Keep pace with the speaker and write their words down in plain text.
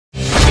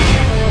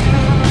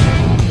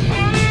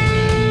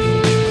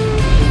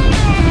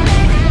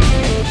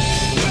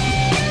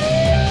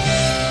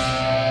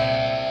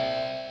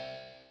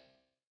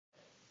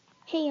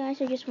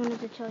just wanted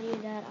to tell you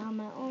that I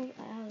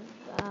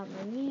have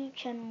a new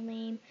channel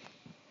name.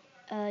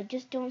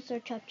 Just don't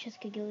search up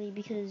Cheska Gilly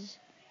because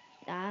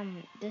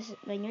this is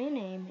my new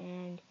name,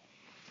 and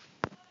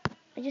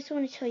I just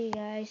want to tell you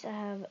guys I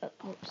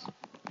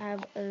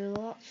have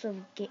lots of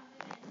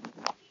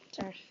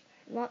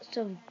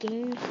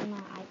games on my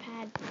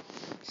iPad.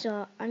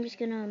 So I'm just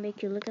gonna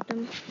make you look at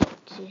them.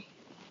 See,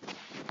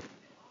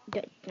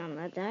 not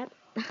like that.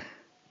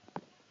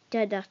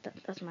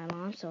 That's my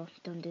mom, so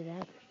don't do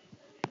that.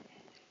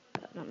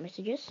 Not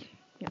messages.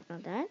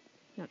 Not that.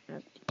 Not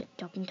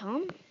Talking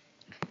Tom.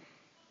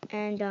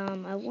 And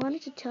I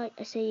wanted to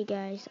say you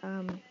guys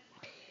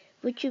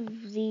which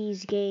of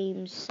these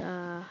games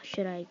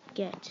should I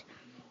get?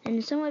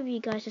 And some of you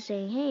guys are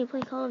saying, hey,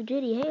 play Call of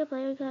Duty. Hey,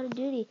 play Call of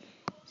Duty.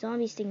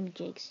 Zombie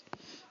Jigs.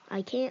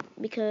 I can't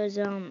because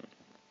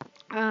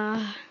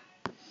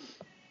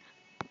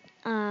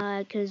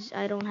because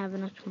I don't have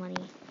enough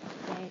money.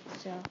 Right?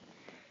 So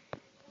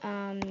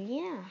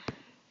yeah.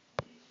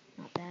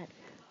 Not that.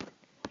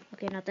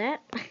 Okay, not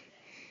that.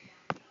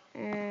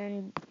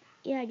 And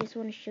yeah, I just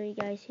want to show you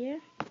guys here,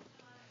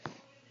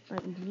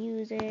 like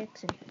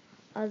musics and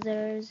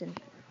others and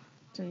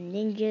some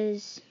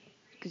ninjas,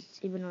 because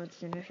even though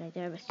it's a nurse right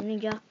there, but it's a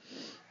ninja.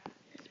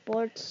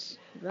 Sports,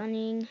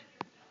 running,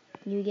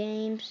 new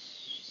games,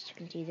 as you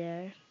can see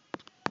there.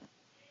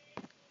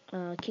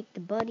 Kick the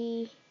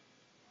buddy,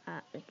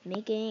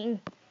 making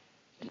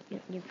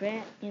your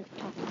friend,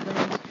 talk to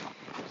friends.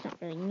 It's not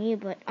really new,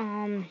 but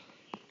some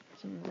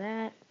of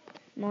that.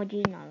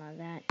 Emoji, not a lot of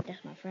that.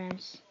 That's my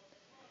friends.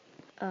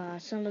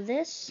 Some of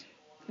this.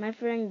 My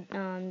friend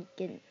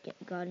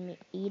got me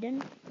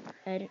Eden,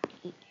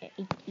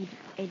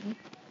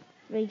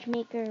 Rage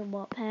Maker,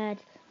 Wattpad,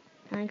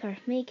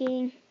 Minecraft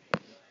Making.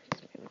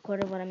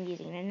 Recorded what I'm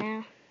using right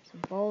now.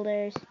 Some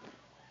folders,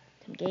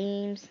 some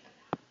games,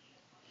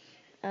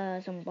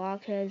 some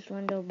blockheads,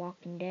 Slender,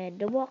 Walking Dead.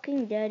 The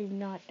Walking Dead is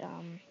not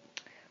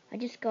I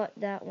just got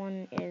that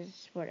one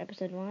is for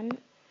episode 1.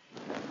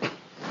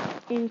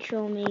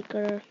 Intro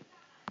Maker,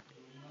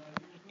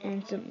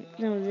 and some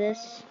of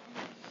this.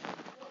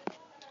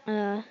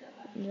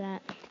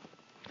 That.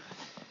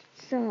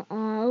 So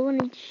I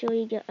wanted to show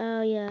you guys.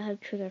 Oh yeah, I have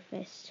Trigger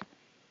Fist.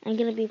 I'm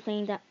gonna be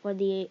playing that for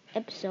the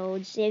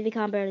episodes. If you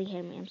can't barely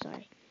hear me, I'm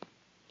sorry.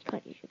 You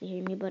can't usually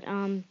hear me, but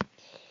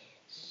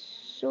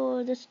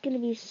so this is gonna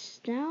be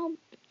now.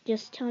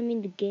 Just tell me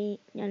in the game.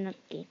 No, not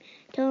the game.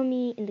 Tell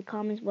me in the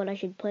comments what I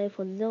should play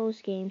for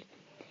those games.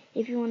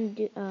 If you want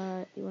to do,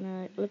 you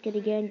wanna look at it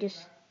again,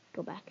 just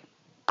go back.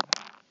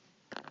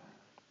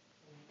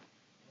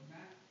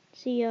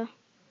 See ya.